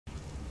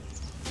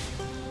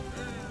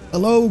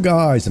Hello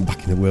guys, I'm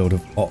back in the world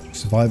of ARK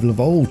Survival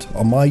Evolved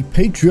on my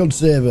Patreon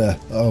server.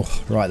 Oh,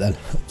 right then,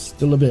 I'm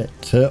still a bit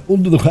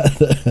under the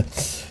weather,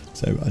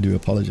 so I do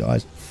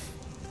apologise.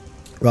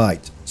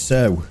 Right,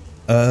 so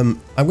I'm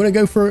going to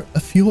go for a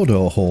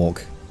Fjordur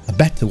hawk, a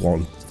better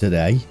one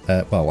today.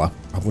 Well,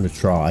 I'm going to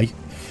try.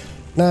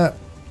 Now,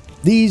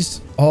 these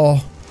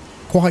are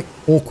quite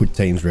awkward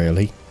teams,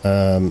 really.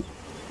 Let's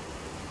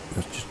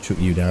just chuck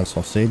you down,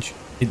 sausage.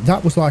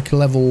 That was like a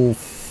level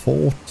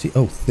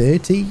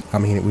 30. I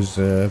mean, it was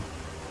a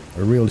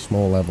really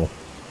small level.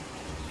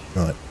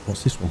 Right,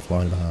 what's this one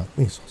flying about? I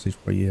think sausage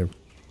for a year.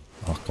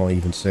 Oh, I can't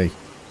even see.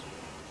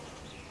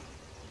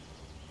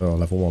 Oh,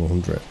 level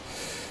 100.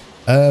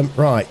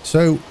 Right,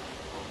 so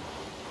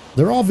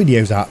there are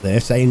videos out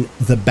there saying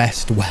the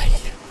best way.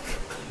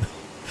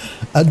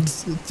 And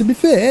to be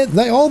fair,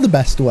 they are the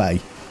best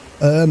way.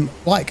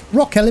 Like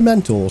rock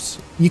elementals,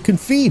 you can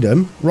feed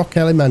them rock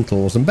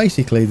elementals, and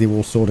basically they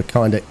will sort of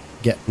kind of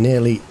get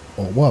nearly,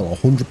 or well,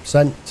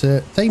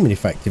 100% taming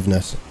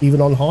effectiveness,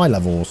 even on high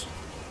levels.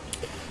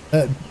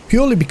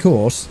 Purely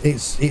because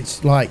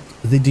it's like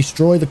they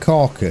destroy the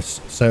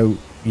carcass. So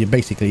you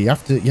basically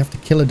have to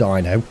kill a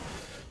dino,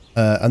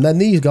 and then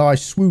these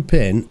guys swoop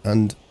in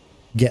and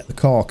get the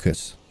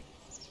carcass.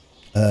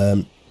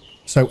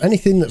 So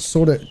anything that's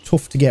sort of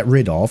tough to get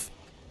rid of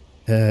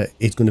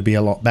is going to be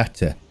a lot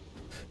better.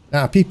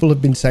 Now, people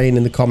have been saying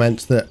in the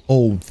comments that,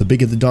 oh, the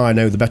bigger the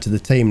dino, the better the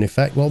taming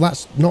effect. Well,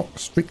 that's not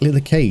strictly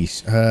the case,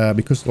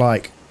 because,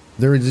 like,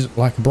 there is,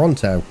 like, a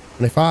Bronto.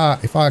 And if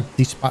I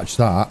dispatch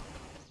that,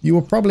 you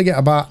will probably get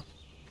about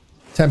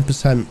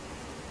 10%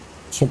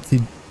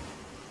 something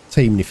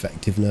taming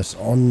effectiveness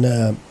on,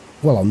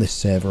 well, on this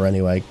server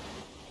anyway.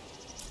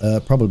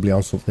 Probably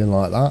on something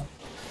like that.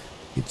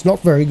 It's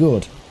not very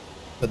good.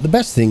 But the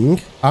best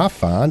thing I've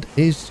found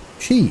is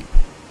sheep.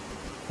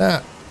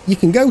 Now, you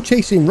can go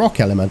chasing rock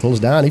elementals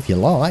down if you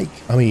like.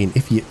 I mean,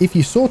 if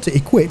you sort of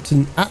equipped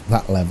and at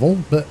that level,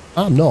 but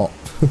I'm not.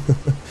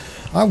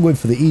 I'm going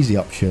for the easy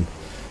option.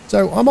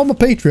 So I'm on my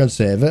Patreon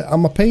server,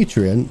 and my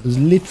Patreon has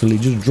literally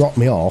just dropped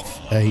me off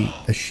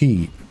a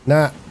sheep.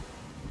 Now,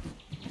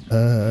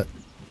 there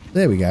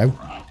we go.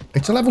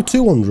 It's a level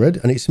 200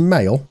 and it's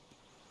male.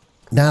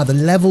 Now the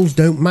levels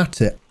don't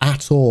matter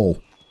at all.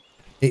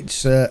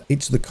 It's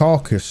the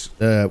carcass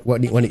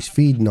when it's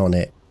feeding on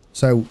it.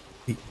 So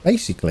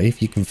basically,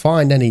 if you can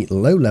find any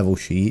low-level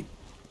sheep,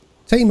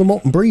 tame them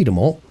up and breed them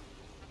up,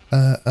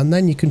 and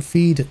then you can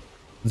feed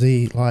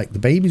the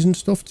babies and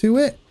stuff to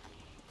it.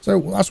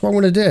 So that's what I'm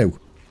going to do.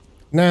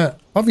 Now,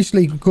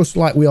 obviously, because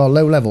like we are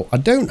low level, I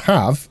don't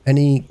have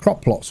any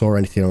crop plots or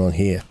anything on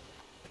here,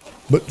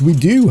 but we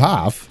do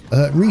have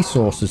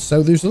resources.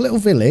 So there's a little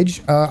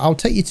village. I'll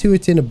take you to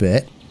it in a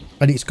bit,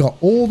 and it's got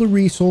all the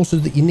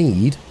resources that you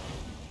need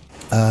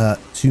to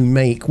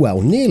make,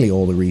 well, nearly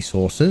all the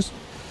resources.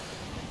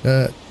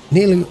 To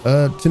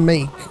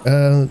make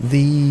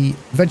the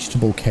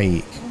vegetable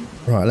cake.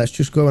 Right, let's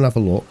just go and have a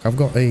look. I've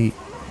got a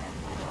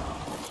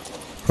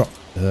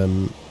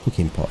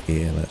cooking pot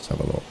here. Let's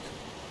have a look.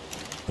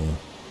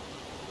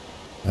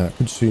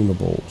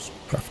 Consumables,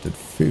 crafted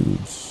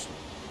foods.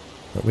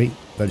 Wait,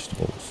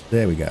 vegetables.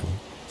 There we go.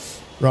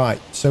 Right,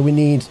 so we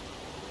need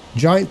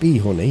giant bee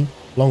honey,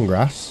 long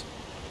grass,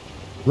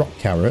 rock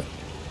carrot,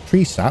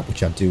 tree sap,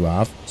 which I do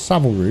have,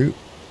 savile root,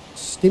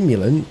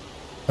 stimulant,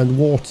 and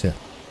water.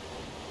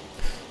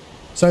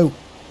 So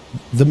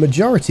the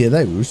majority of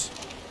those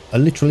are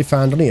literally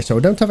found on here. So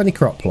I don't have any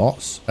crop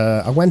plots.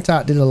 I went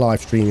out, did a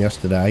live stream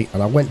yesterday,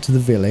 and I went to the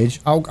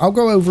village. I'll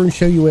go over and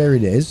show you where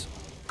it is.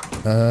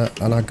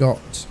 And I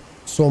got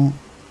some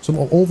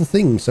of all the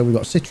things. So we've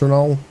got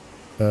citronol,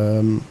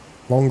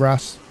 long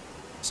grass,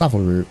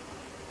 savile root,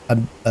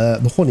 and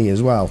the honey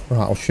as well.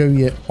 Right, I'll show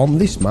you on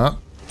this map.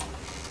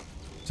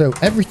 So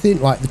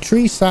everything, like the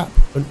tree sap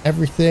and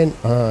everything,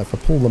 if I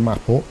pull the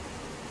map up.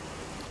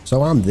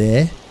 So I'm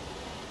there.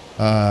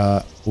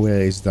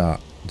 Where is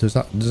that? Does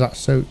that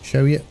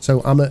show you?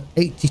 So I'm at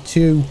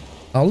 82.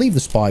 I'll leave the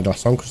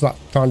spyglass on because that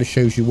kind of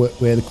shows you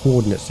where the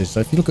coordinates is. So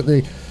if you look at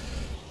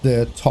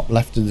the top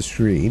left of the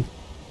screen,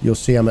 you'll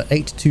see I'm at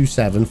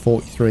 82.7,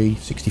 43,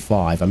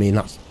 65. I mean,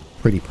 that's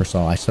pretty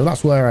precise. So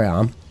that's where I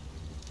am.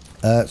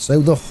 So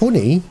the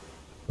honey,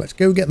 let's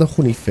go get the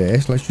honey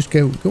first. Let's just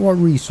go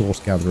on resource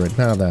gathering.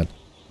 Now then,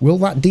 will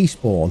that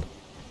despawn?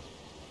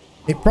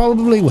 It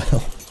probably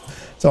will.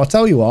 So I'll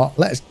tell you what,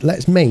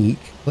 let's make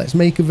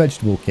a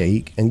vegetable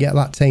cake and get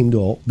that tamed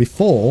up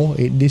before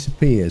it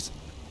disappears.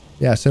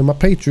 Yeah, so my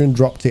Patreon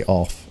dropped it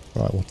off.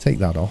 Right, we'll take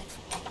that off.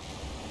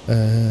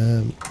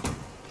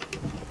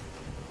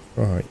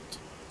 Right,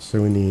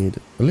 so we need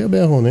a little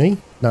bit of honey.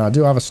 Now I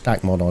do have a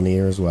stack mod on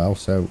here as well,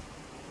 so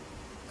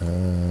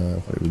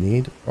what do we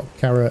need? Rock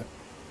carrot.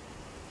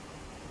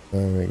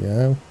 There we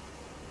go.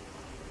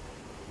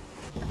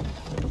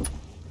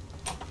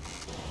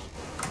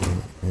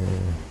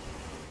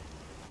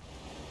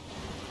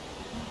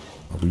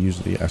 We use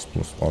the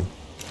S+1. Right,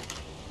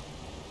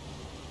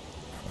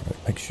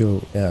 make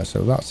sure, yeah,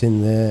 so that's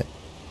in there.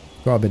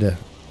 Got a bit of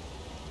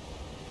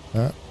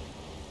that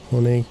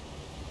honey,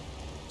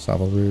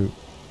 Saddle root.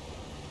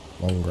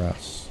 Long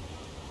grass.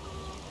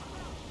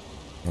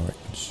 Right,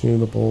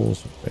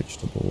 consumables,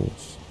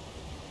 vegetables.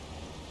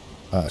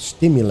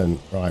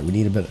 Stimulant. Right, we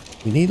need a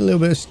little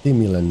bit of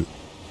stimulant.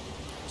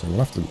 So we'll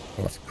have to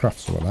craft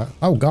some of that.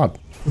 Oh god,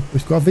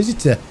 we've got a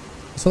visitor.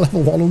 It's a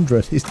level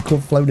 100. He's to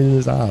come floating in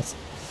his ass.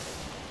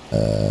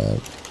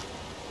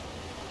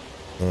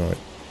 Right,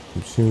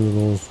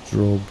 consumables,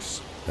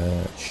 drugs,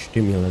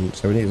 stimulant.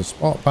 So we need a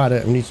spot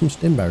paddock. We need some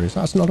stim berries.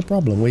 That's not a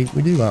problem. We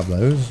do have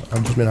those.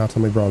 I've just been out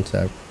on my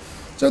Bronto.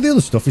 So the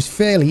other stuff is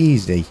fairly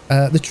easy.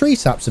 The tree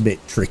sap's a bit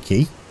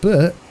tricky,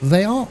 but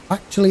they are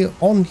actually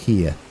on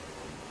here.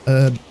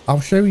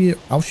 I'll show you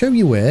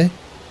where.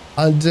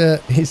 And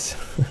it's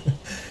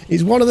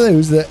it's one of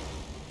those that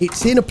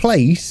it's in a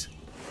place,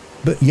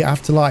 but you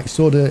have to like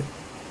sort of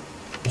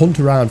hunt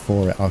around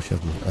for it. I'll show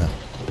you.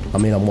 I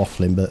mean, I'm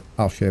waffling, but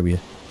I'll show you.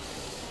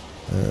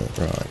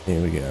 Right,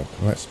 here we go.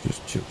 Let's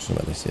just chuck some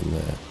of this in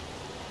there.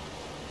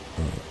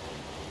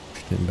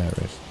 Stim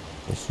berries,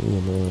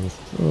 consumables,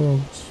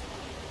 drugs.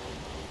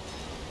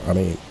 I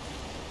mean,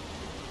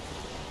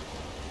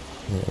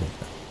 yeah,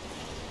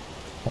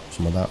 pop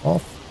some of that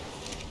off.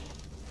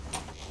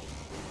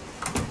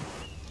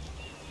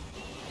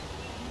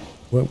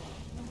 Well,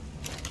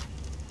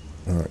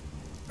 alright,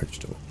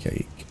 vegetable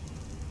cake.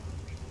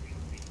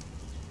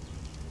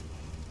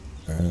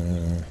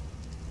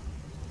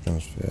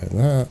 Transfer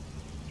that.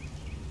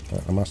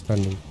 Right, am I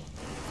standing?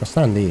 If I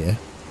stand here,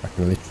 I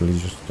can literally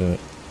just oh,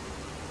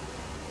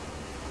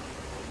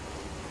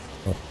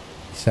 it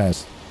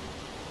says.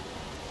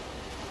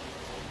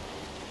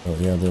 Oh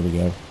yeah, there we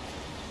go.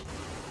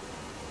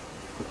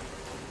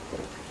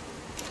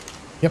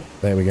 Yep,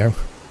 there we go.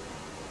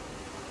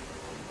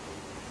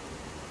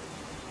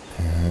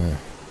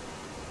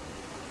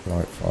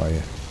 Light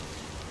fire.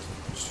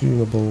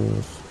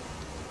 Consumables.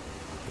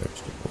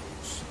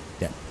 Vegetables.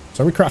 Yeah.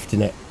 So we're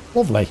crafting it.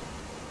 Lovely.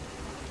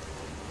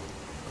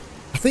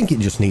 I think it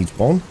just needs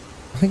one.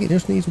 I think it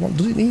just needs one.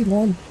 Does it need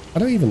one? I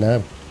don't even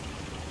know.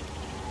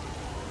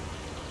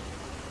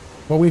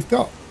 Well, we've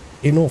got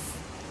enough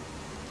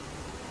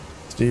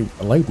to do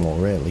a load more,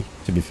 really,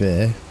 to be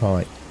fair.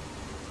 Right.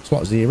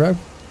 Slot 0.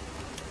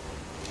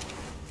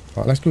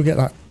 Right, let's go get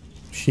that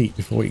sheep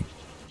before we...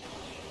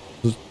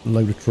 There's a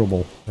load of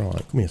trouble.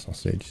 Right, come here,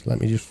 sausage. Let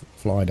me just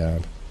fly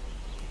down.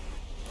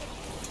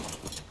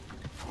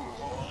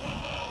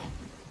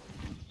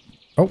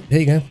 Oh, here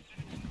you go.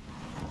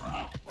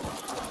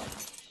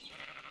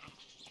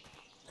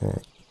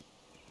 Right.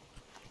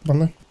 Come on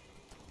then.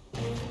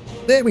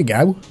 There we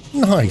go.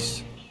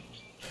 Nice.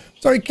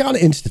 Sorry, kind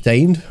of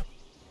entertained.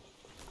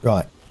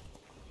 Right.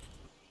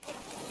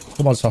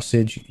 Come on,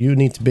 sausage. You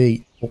need to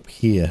be up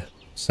here.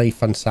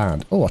 Safe and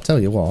sound. Oh, I'll tell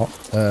you what.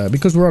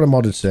 Because we're on a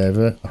modded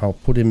server, I'll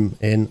put him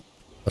in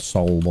a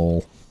soul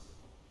ball.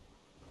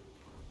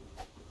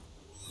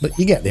 But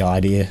you get the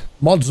idea.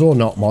 Mods or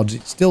not mods,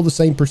 it's still the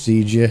same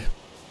procedure.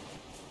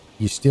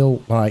 You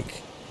still,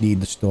 like,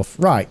 need the stuff.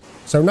 Right.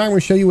 So now I'm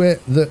going to show you where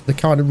the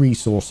kind of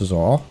resources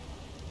are.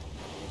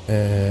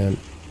 Let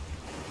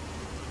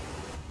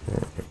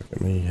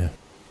me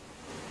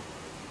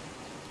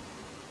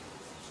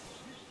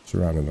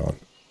surrounded on.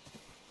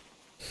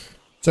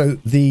 So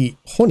the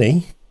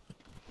honey.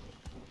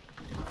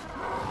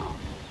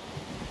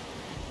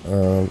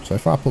 So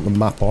if I put the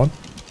map on.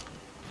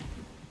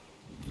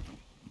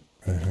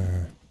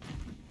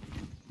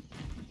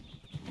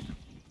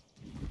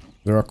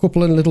 There are a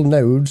couple of little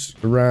nodes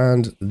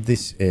around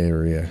this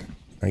area.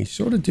 Now you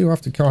sort of do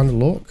have to kind of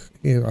look.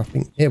 Here, I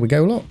think. Here we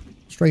go, look.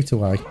 Straight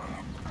away.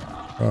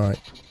 Right.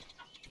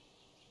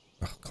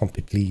 Oh,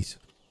 compy, please.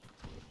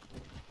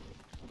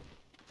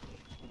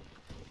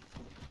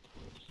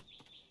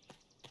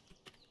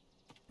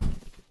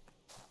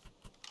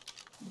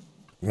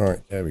 Right,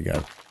 there we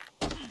go.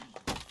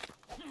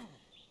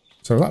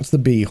 So that's the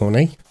bee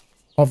honey.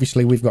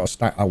 Obviously, we've got a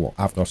stack. Oh, well,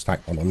 I've got a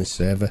stack on this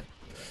server.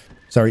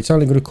 So it's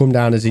only going to come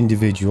down as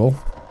individual.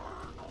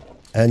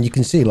 And you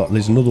can see, look,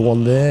 there's another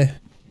one there.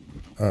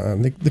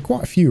 There are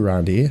quite a few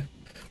around here.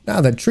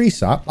 Now then, tree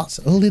sap, that's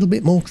a little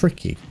bit more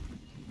tricky.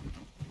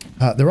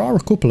 There are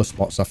a couple of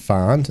spots I've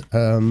found.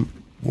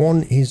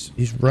 One is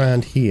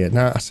round here.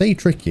 Now, I say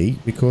tricky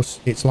because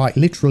it's like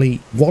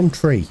literally one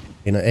tree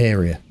in an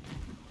area.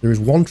 There is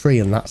one tree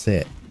and that's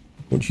it.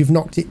 Once you've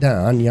knocked it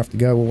down, you have to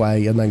go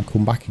away and then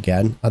come back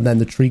again. And then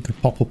the tree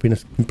could pop up in a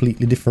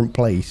completely different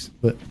place.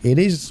 But it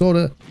is sort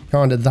of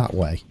kind of that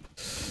way.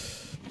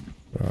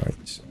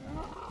 Right.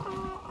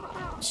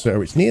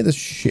 So it's near the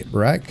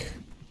shipwreck,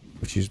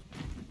 which is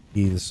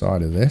either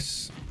side of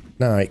this.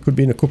 Now, it could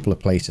be in a couple of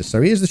places.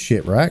 So here's the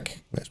shipwreck.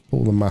 Let's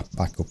pull the map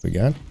back up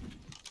again.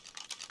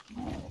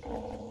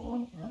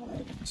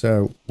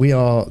 So we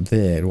are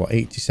there. What,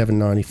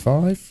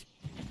 87.95?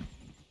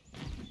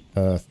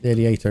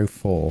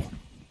 38.04.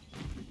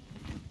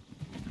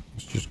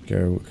 Let's just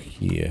go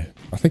here.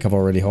 I think I've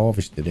already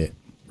harvested it.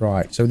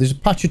 Right. So there's a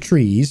patch of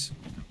trees.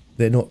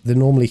 They're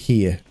normally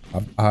here.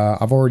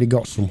 I've already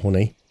got some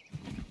honey.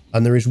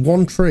 And there is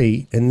one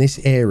tree in this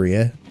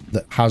area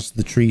that has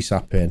the tree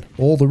sap in.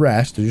 All the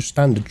rest are just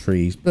standard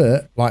trees,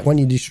 but like when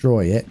you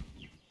destroy it,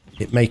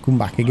 it may come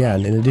back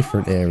again in a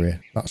different area.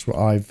 That's what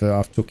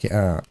I've took it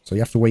out. So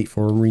you have to wait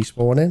for them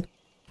respawning.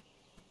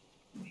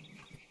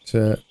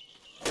 So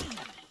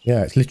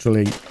yeah, it's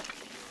literally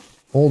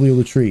all the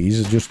other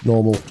trees are just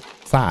normal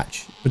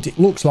thatch, but it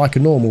looks like a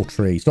normal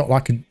tree. It's not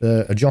like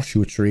a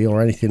Joshua tree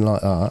or anything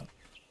like that.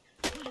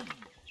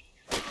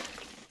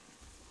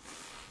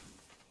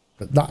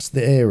 But that's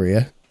the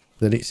area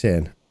that it's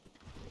in.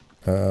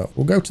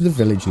 We'll go to the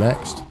village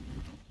next.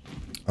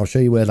 I'll show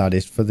you where that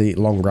is for the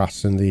long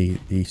grass and the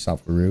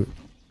saddle route.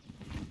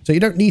 So you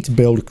don't need to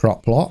build a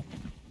crop plot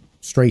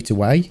straight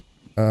away.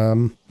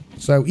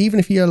 So even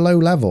if you're low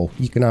level,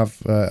 you can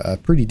have a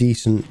pretty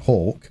decent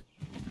hawk.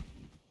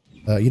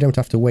 You don't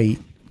have to wait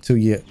till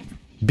you're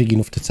big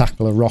enough to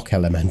tackle a rock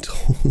elemental.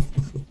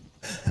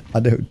 I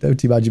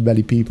don't imagine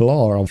many people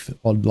are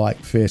on like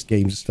first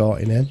games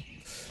starting in.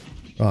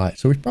 Right,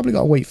 so we've probably got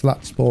to wait for that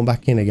to spawn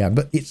back in again.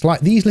 But it's like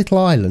these little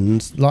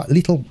islands, like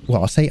little,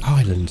 well, I say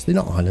islands. They're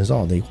not islands,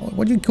 are they?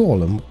 What do you call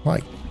them?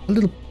 Like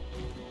little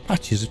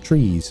patches of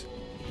trees.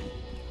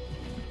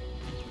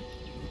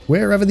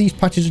 Wherever these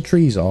patches of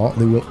trees are,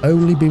 there will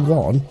only be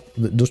one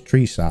that does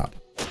tree sap.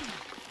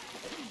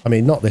 I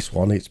mean, not this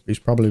one. It's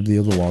probably the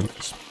other one.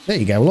 There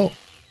you go, look.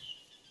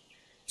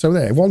 So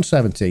there,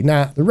 170.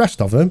 Now, the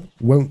rest of them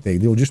won't be.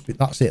 They'll just be,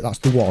 that's it. That's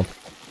the one.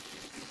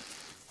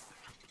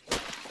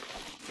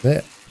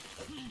 There.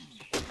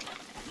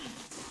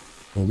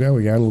 We'll go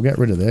again. We'll get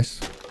rid of this.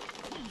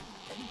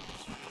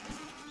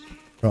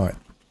 Right.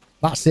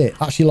 That's it.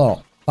 That's your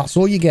lot. That's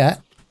all you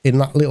get in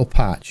that little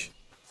patch.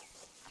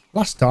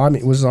 Last time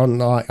it was on,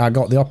 like, I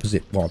got the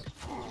opposite one.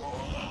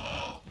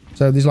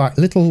 So there's like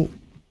little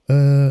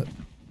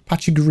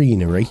patch of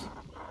greenery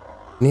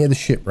near the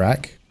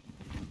shipwreck.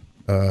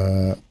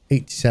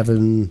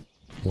 87,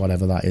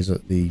 whatever that is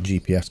at the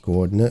GPS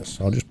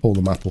coordinates. I'll just pull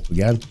the map up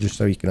again, just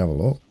so you can have a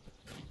look.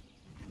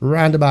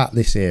 Round about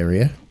this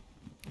area,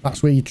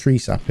 that's where your tree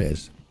sap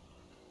is.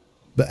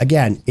 But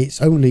again,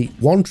 it's only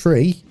one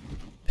tree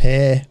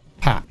per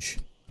patch.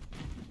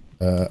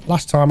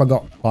 Last time I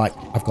got, like,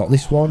 I've got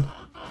this one,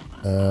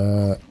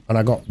 and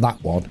I got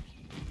that one.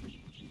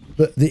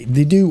 But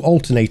they do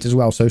alternate as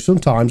well, so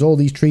sometimes all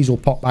these trees will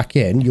pop back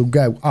in. You'll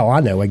go, oh, I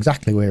know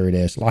exactly where it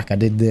is, like I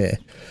did there.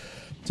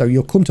 So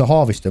you'll come to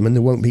harvest them and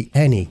there won't be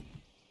any.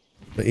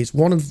 But it's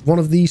one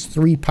of these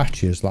three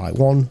patches, like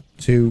 1,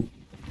 2,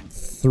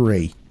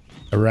 3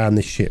 around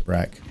this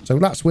shipwreck. So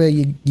that's where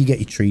you get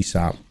your tree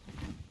sap.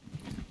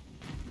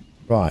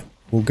 Right,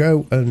 we'll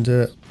go and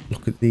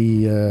look at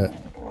the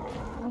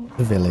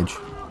village.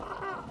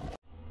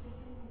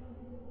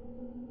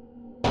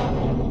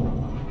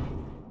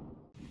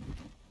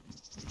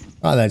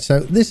 Right then, so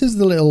this is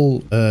the little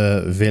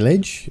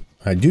village.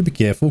 Do be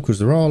careful because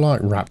there are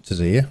like raptors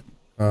here.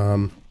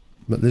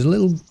 But there's a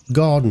little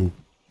garden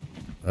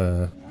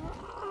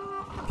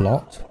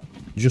plot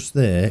just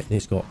there, and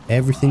it's got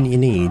everything you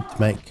need to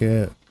make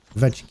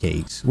veg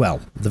cakes. Well,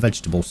 the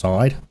vegetable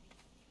side.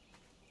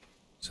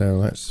 So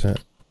let's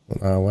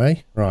put our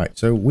way. Right,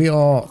 so we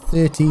are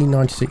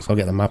 1396. I'll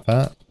get the map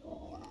out.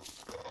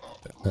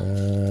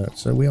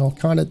 So we are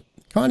kind of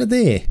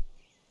there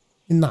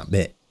in that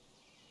bit.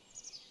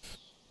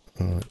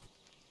 Right.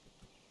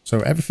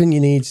 So everything you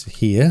need's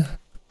here.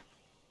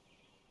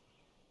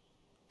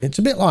 It's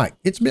a bit like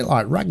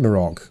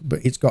Ragnarok,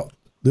 but it's got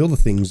the other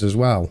things as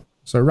well.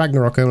 So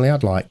Ragnarok only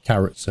had like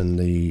carrots and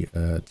the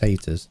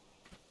taters,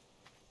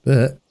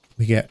 but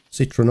we get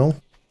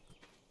citronal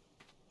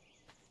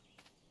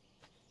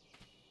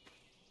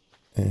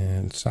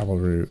and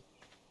saddleroot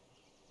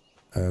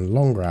and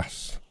long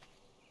grass,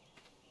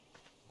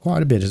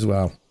 quite a bit as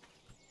well.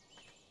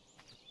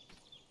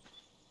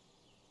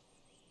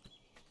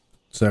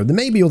 So there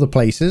may be other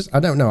places. I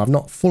don't know. I've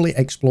not fully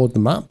explored the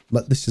map,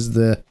 but this is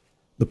the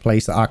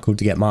place that I could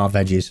to get my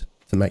veggies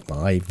to make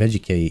my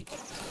veggie cake.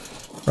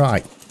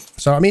 Right.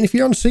 So, I mean, if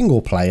you're on single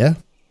player,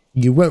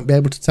 you won't be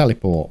able to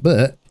teleport.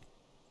 But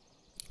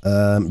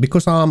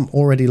because I'm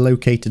already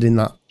located in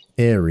that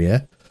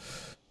area,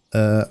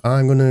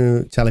 I'm going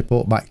to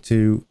teleport back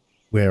to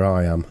where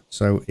I am.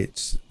 So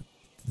it's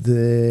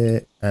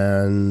there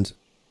and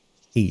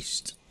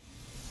east.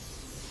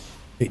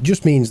 It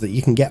just means that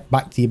you can get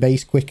back to your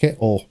base quicker,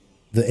 or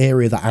the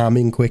area that I'm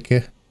in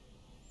quicker,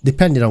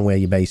 depending on where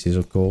your base is,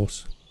 of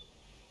course.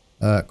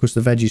 Because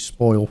the veggies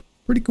spoil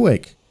pretty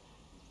quick.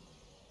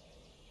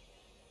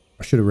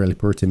 I should have really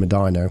put it in my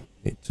dino.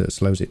 It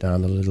slows it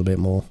down a little bit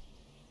more.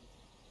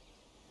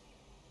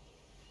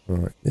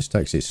 Alright, this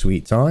takes its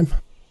sweet time.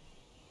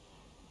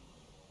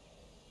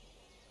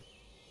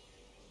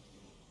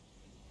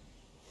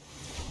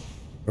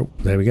 Oh,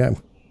 there we go.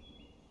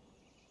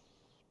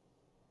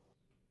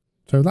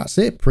 So that's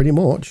it, pretty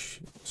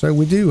much. So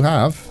we do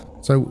have...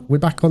 So we're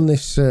back on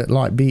this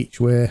light beach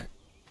where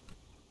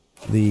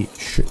the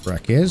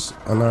shipwreck is.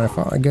 And now if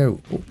I go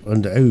up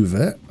and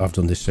over... I've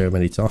done this so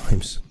many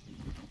times.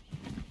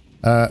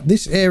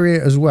 This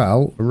area as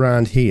well,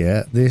 around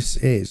here, this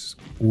is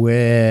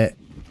where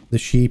the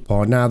sheep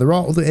are. Now, there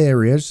are other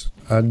areas,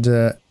 and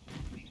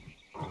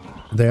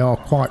they are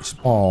quite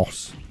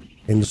sparse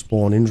in the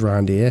spawnings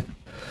around here.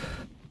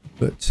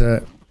 But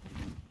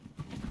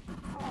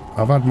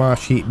I've had my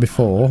sheep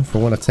before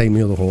from when I tame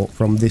the other hawk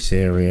from this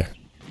area.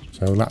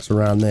 So that's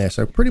around there.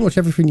 So pretty much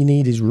everything you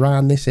need is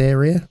around this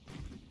area.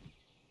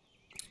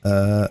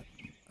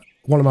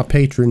 One of my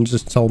patrons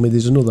has told me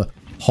there's another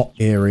hot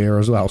area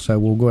as well. So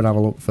we'll go and have a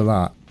look for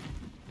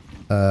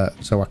that.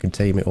 So I can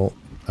tame it up.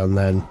 And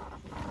then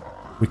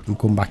we can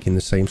come back in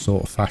the same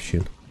sort of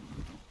fashion.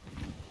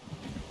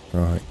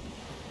 Right.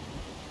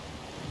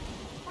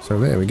 So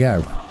there we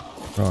go.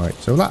 Right.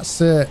 So that's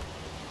the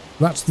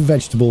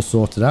vegetables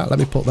sorted out. Let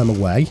me put them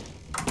away.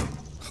 Oh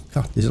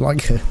God, there's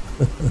like a...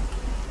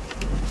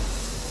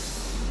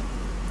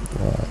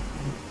 Right.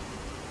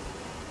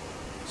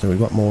 So we've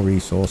got more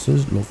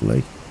resources.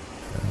 Lovely.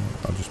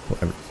 I'll just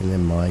put everything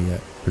in my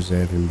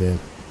preserving bin.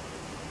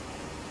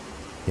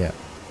 Yeah.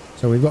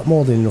 So we've got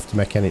more than enough to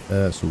make any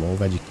some more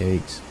veggie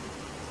cakes.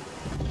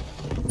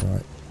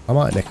 Right. I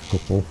might make a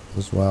couple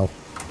as well.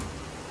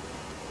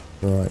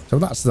 Right. So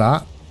that's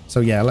that. So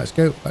yeah, let's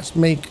go. Let's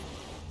make...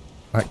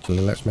 Actually,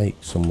 let's make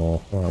some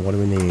more. Alright, what do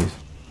we need?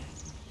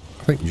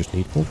 I think we just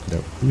need bulk.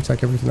 Do we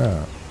take everything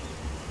out?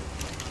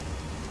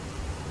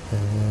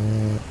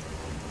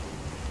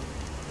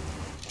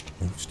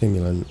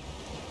 Stimulant.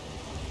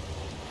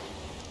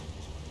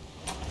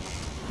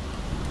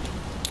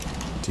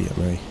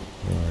 DMA.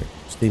 Right.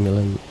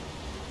 Stimulant.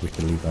 We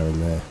can leave that in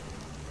there.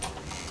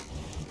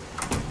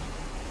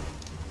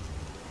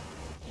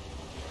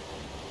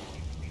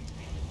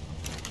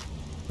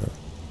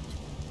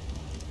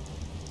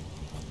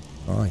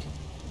 Aye.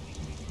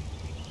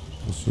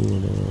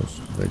 Consumables,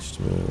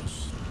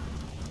 vegetables.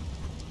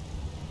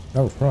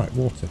 Oh, right,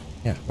 water.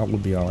 Yeah, that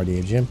would be our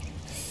idea, Jim.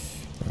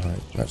 Right,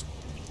 let's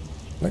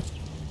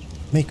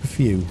make a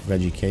few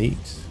veggie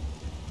cakes.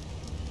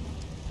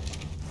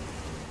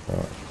 Right.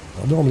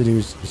 What I normally do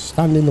is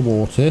stand in the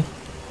water,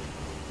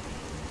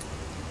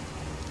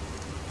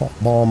 hot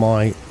bar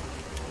my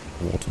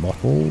water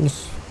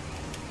bottles.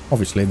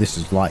 Obviously, this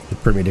is like the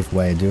primitive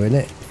way of doing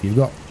it. If you've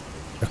got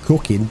a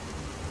cooking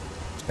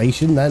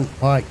station, then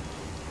like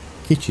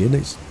kitchen,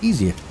 it's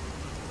easier.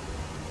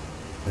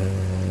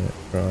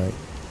 Right.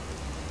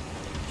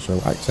 So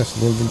access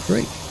the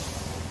inventory.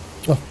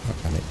 Oh,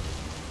 damn it.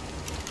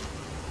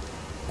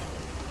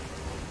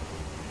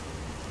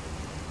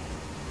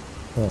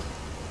 Oh,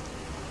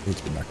 need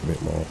to get back a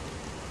bit more.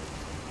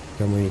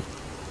 Can we?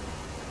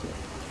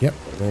 Yep,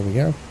 there we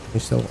go. Can we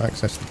still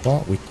access the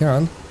pot? We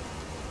can.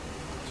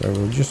 So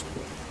we'll just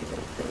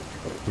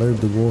load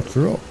the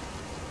water up.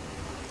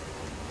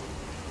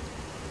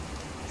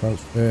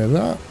 Transfer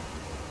that.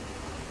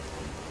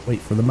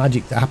 Wait for the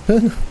magic to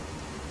happen.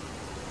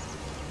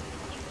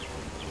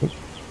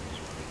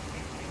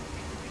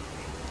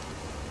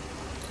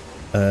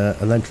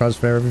 And then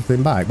transfer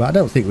everything back. But I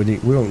don't think we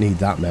won't need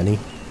that many.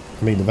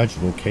 I mean, the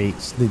vegetable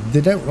cakes,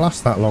 they don't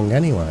last that long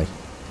anyway.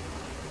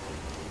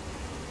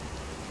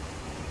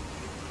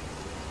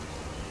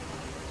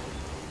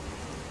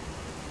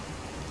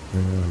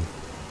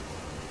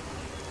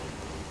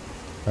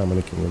 How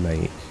many can we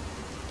make?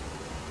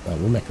 Well,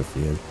 we'll make a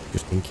few,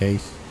 just in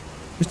case.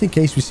 Just in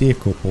case we see a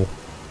couple.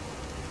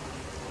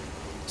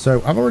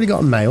 So, I've already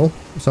got a male,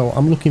 so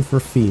I'm looking for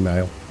a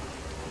female.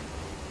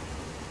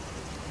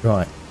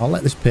 Right, I'll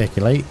let this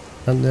percolate,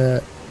 and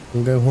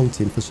we'll go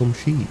hunting for some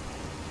sheep.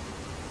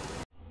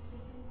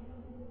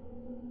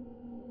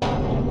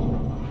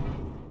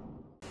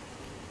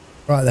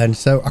 Right then,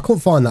 so I couldn't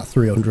find that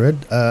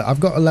 300. I've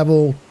got a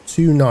level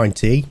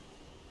 290.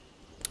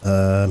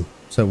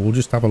 So we'll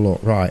just have a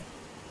look. Right.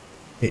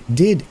 It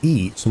did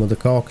eat some of the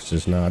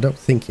carcasses now. I don't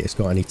think it's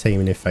got any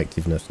taming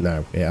effectiveness.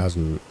 No, it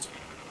hasn't.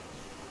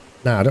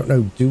 Now, I don't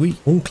know. Do we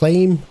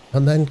unclaim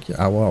and then...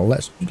 Oh, well,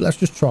 let's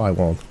just try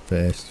one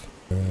first.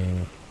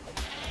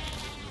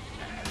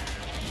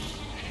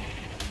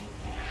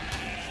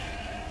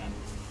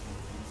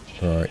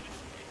 Right.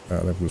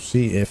 Then we'll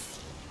see if...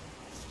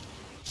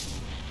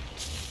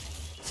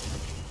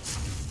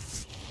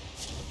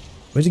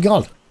 Where's he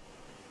gone?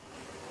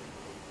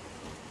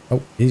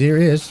 Oh, here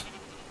he is.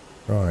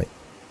 Right.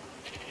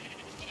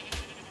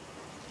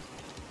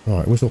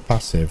 Right, whistle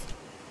passive.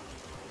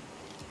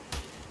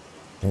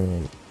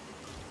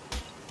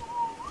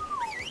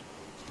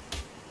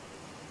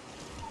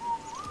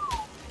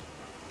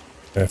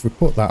 If we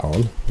put that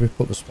on, if we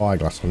put the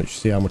spyglass on it, you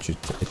see how much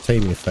it's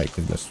taming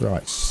effectiveness.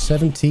 Right,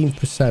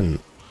 17%.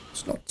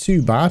 It's not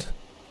too bad.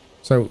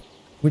 So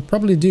we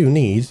probably do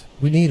need,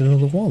 we need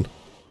another one.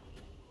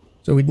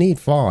 So we'd need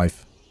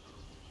 5.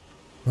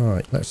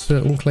 Alright, let's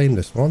unclaim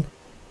this one.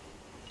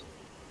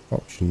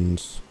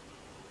 Options.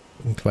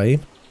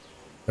 Unclaim.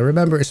 Now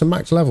remember, it's a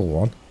max level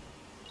one.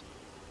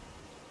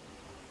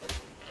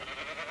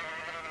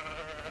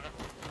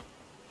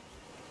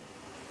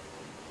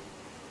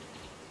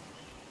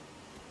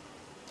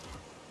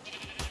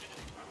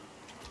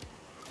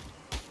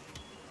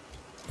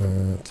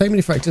 Taming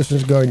effectiveness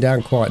is going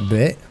down quite a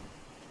bit.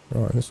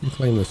 Right, let's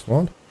unclaim this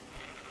one.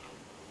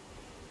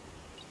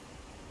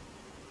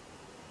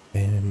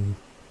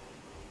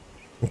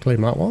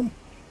 claim that one.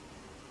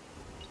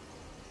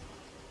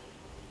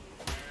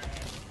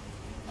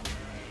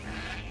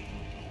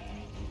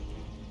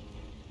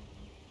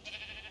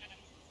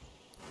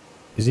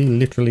 Is he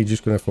literally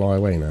just going to fly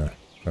away now?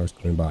 I was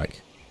coming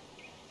back.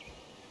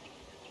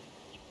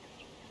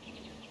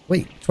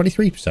 Wait,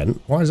 23%?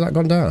 Why has that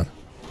gone down?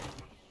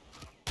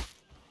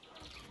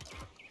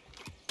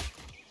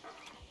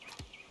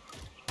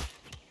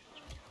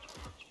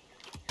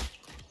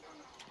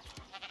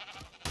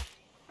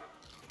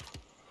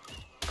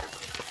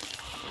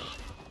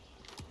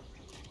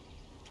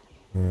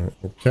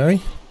 Okay.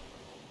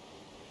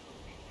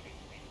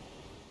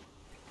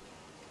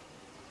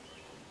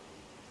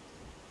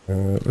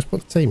 Let's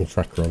put the timing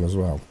tracker on as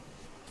well,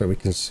 so we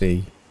can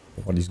see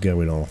what is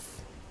going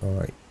off.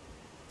 Alright,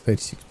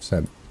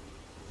 36%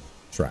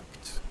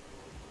 tracked.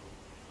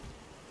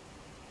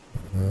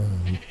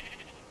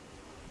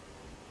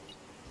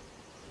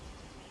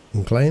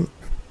 And claim.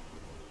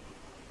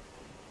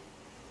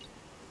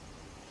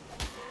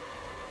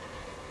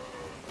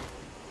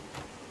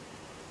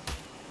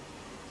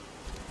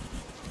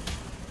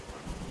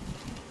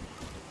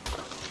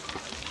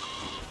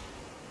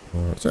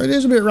 Alright, so it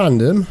is a bit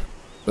random.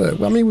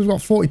 But, I mean, we've got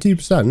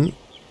 42%.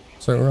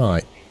 So,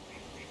 right.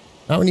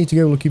 Now we need to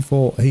go looking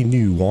for a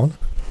new one.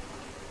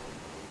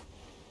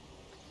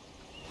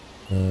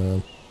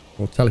 We'll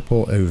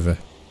teleport over.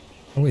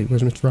 Oh, wait,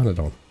 where's my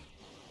Pteranodon?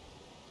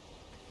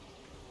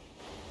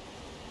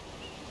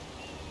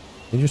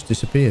 He just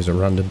disappears at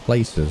random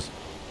places.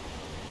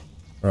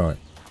 Right.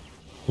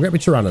 We'll get my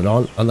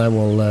Pteranodon, and then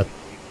we'll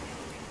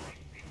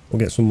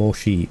get some more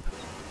sheep.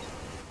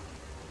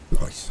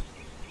 Nice.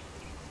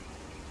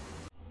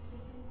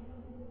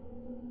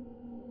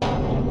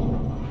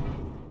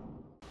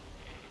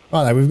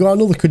 Right then, we've got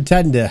another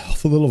contender,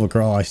 for the love of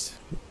Christ.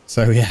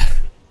 So yeah,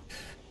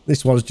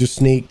 this one's just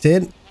sneaked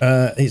in.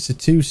 It's a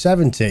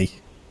 270.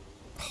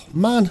 Oh,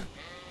 man.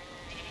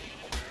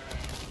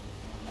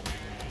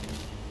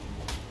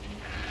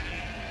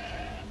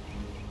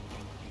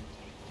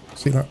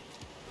 See that?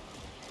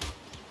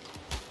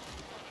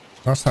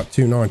 That's that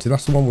 290.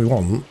 That's the one we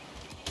want.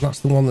 That's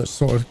the one that's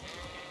sort of...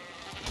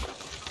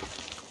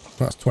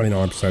 That's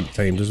 29%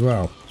 tamed as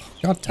well.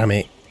 God damn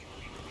it.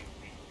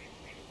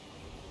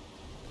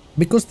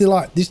 Because they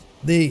like this,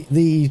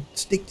 they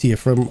stick to you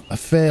from a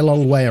fair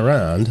long way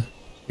around.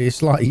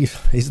 It's like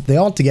they're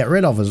hard to get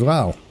rid of as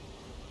well.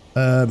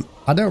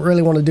 I don't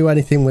really want to do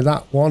anything with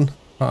that one.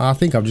 I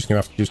think I'm just gonna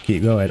have to just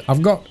keep going.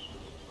 I've got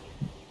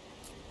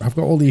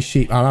all these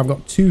sheep, and I've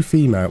got two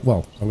female.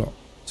 Well, I've got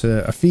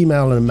a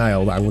female and a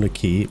male that I'm going to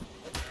keep.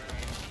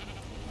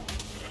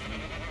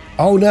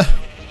 Oh no!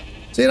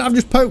 See, I've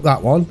just poked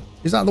that one.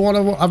 Is that the one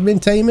I've been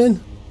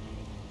taming?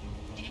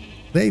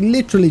 They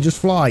literally just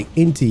fly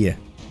into you.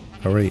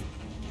 Alright.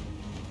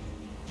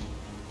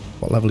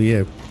 What level are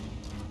you?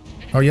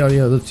 Oh yeah,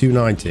 the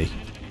 290.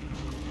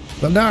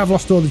 But now I've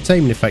lost all the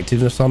taming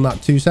effectiveness on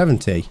that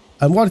 270.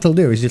 And what it'll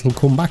do is it'll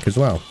come back as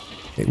well.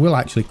 It will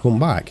actually come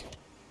back.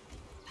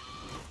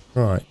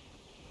 Right.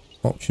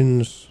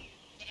 Options.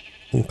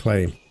 And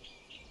claim.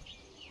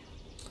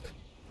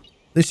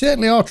 They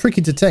certainly are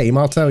tricky to tame,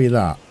 I'll tell you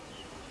that.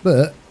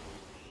 But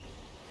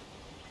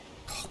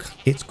oh God,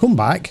 it's come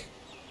back.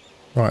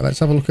 Right, let's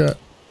have a look at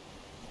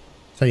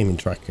taming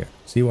tracker.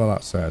 See what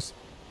that says.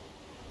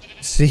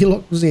 See,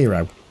 look,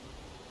 0.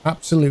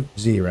 Absolute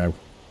 0.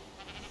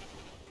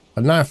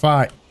 And now if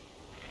I...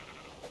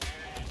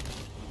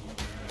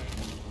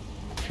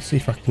 Let's see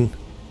if I can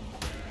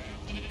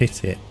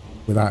hit it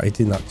without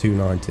hitting that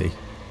 290.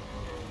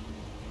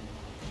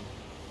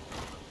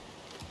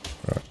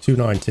 Right,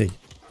 290.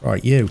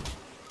 Right, you.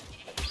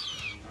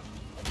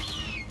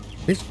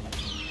 It's...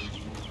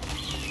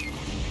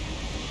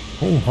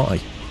 Oh, hi.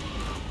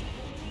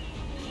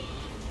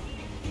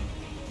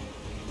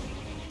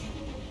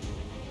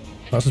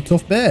 That's a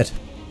tough bird.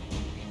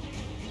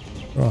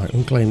 Right,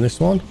 unclaim this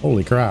one.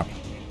 Holy crap.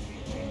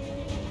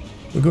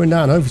 We're going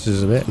down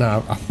overseas a bit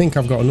now. I think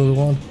I've got another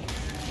one.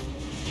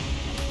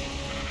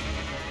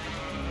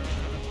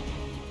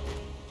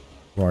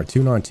 Right,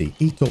 290.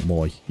 Eat up,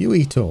 boy. You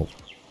eat up.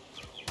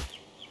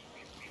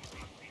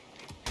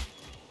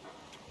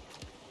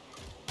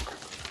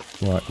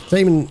 Right,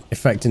 taming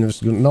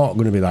effectiveness is not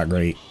going to be that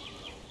great.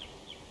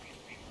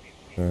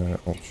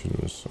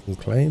 Options,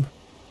 unclaim.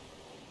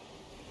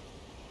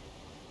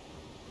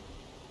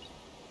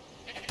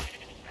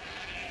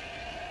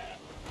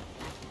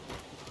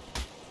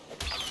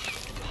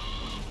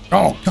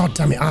 Oh, God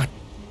damn it. I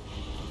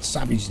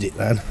savaged it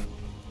then.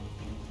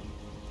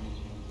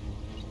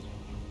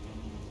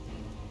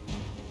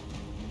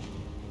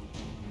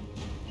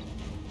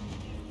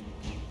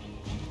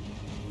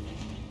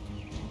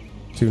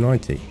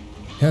 $290.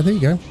 Yeah, there you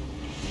go.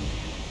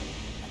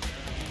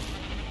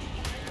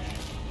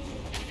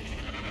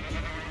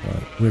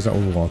 Right, where's that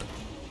other one?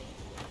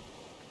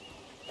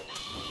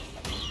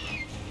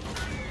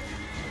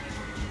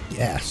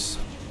 Yes.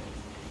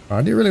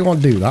 I didn't really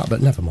want to do that,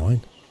 but never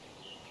mind.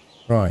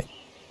 Right.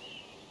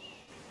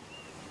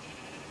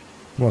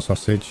 More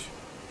sausage.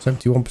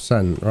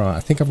 71%. Right, I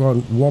think I've got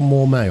one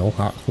more male.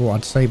 I thought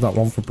I'd save that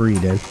one for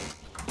breeding.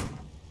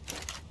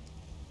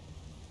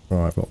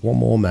 Right, I've got one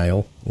more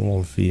male,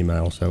 one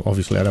female, so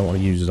obviously I don't want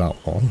to use that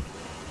one.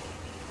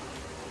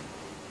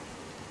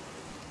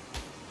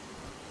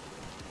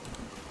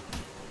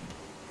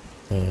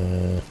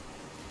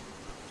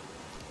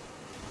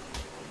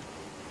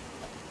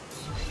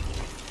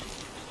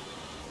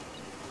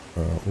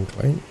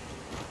 Okay.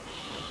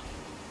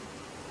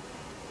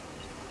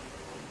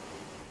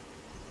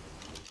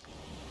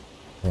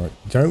 Right,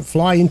 don't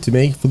fly into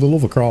me, for the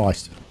love of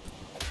Christ.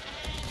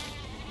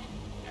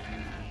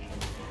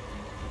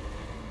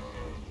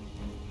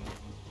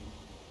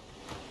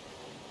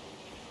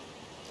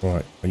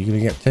 Right, are you going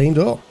to get tamed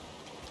up?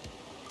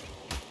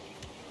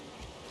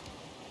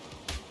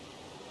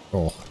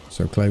 Oh,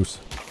 so close.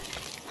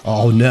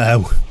 Oh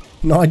no,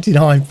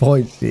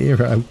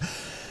 99.0.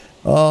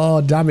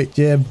 Oh, damn it,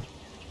 Jim.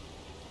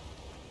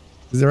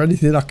 Is there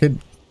anything I can...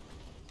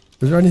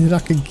 Is there anything I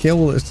can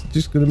kill that's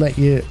just going to make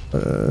you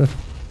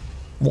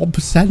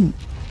 1%?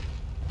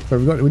 So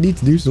we need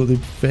to do something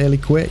fairly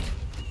quick.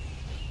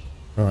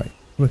 Alright.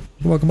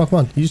 Come on, come on, come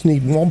on. You just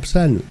need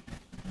 1%.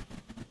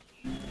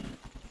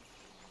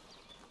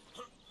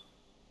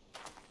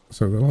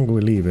 So the longer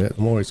we leave it,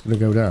 the more it's going to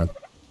go down.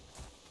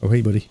 Oh,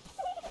 hey, buddy.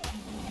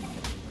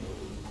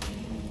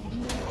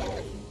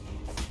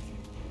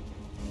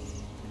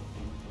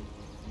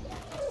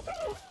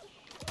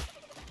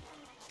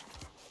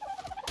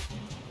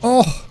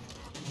 Oh!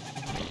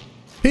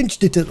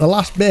 Pinched it at the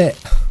last bit.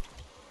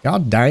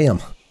 God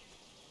damn.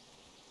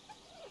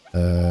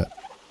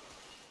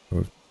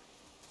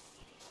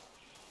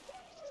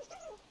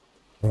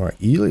 Alright,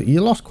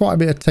 you lost quite a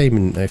bit of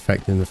taming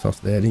effect in the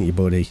first there, didn't you,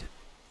 buddy?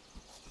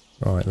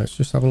 Right, let's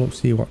just have a look,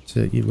 see what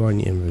you've got in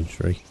your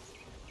inventory.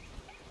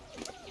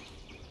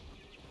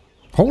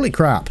 Holy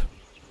crap!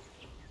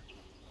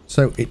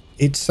 So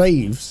it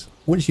saves,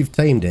 once you've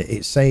tamed it,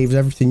 it saves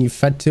everything you've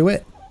fed to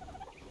it.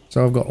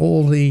 So I've got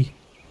all the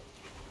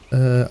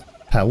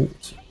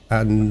pelt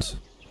and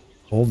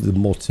all the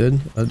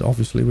mutton, and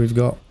obviously we've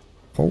got...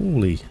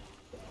 Holy...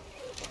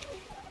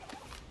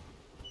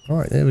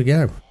 Right, there we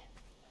go.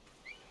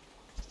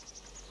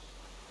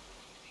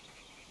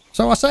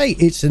 So I say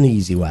it's an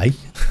easy way.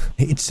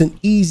 It's an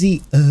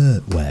easy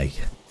way.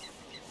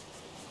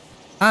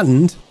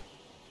 And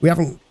we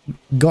haven't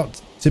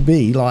got to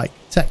be like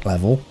tech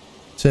level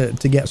to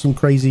get some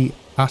crazy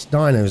ass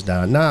dinos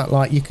down. Now,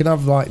 like, you can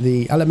have like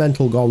the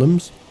elemental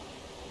golems.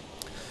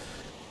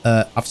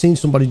 I've seen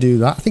somebody do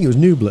that. I think it was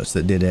Nublets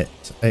that did it.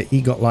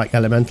 He got like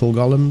elemental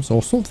golems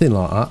or something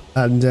like that.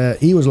 And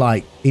he was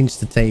like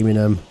insta-taming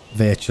them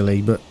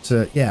virtually. But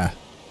yeah.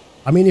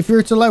 I mean, if you're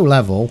at a low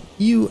level,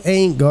 you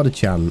ain't got a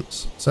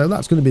chance. So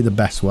that's going to be the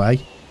best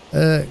way.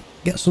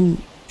 Get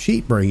some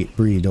sheep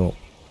breed up.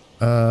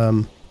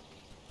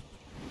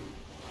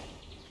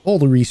 All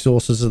the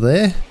resources are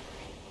there.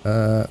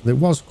 There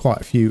was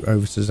quite a few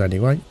overseas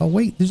anyway. Oh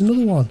wait, there's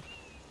another one.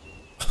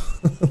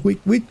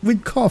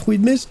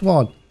 We'd missed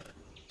one.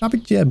 Happy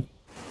Jim.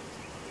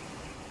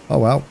 Oh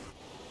well,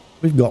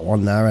 we've got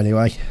one there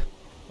anyway.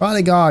 Right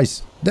then,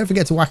 guys, don't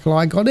forget to whack a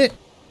like on it,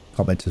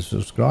 comment and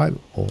subscribe.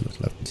 All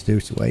that's left to do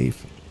is to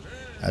wave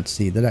and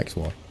see you in the next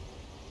one.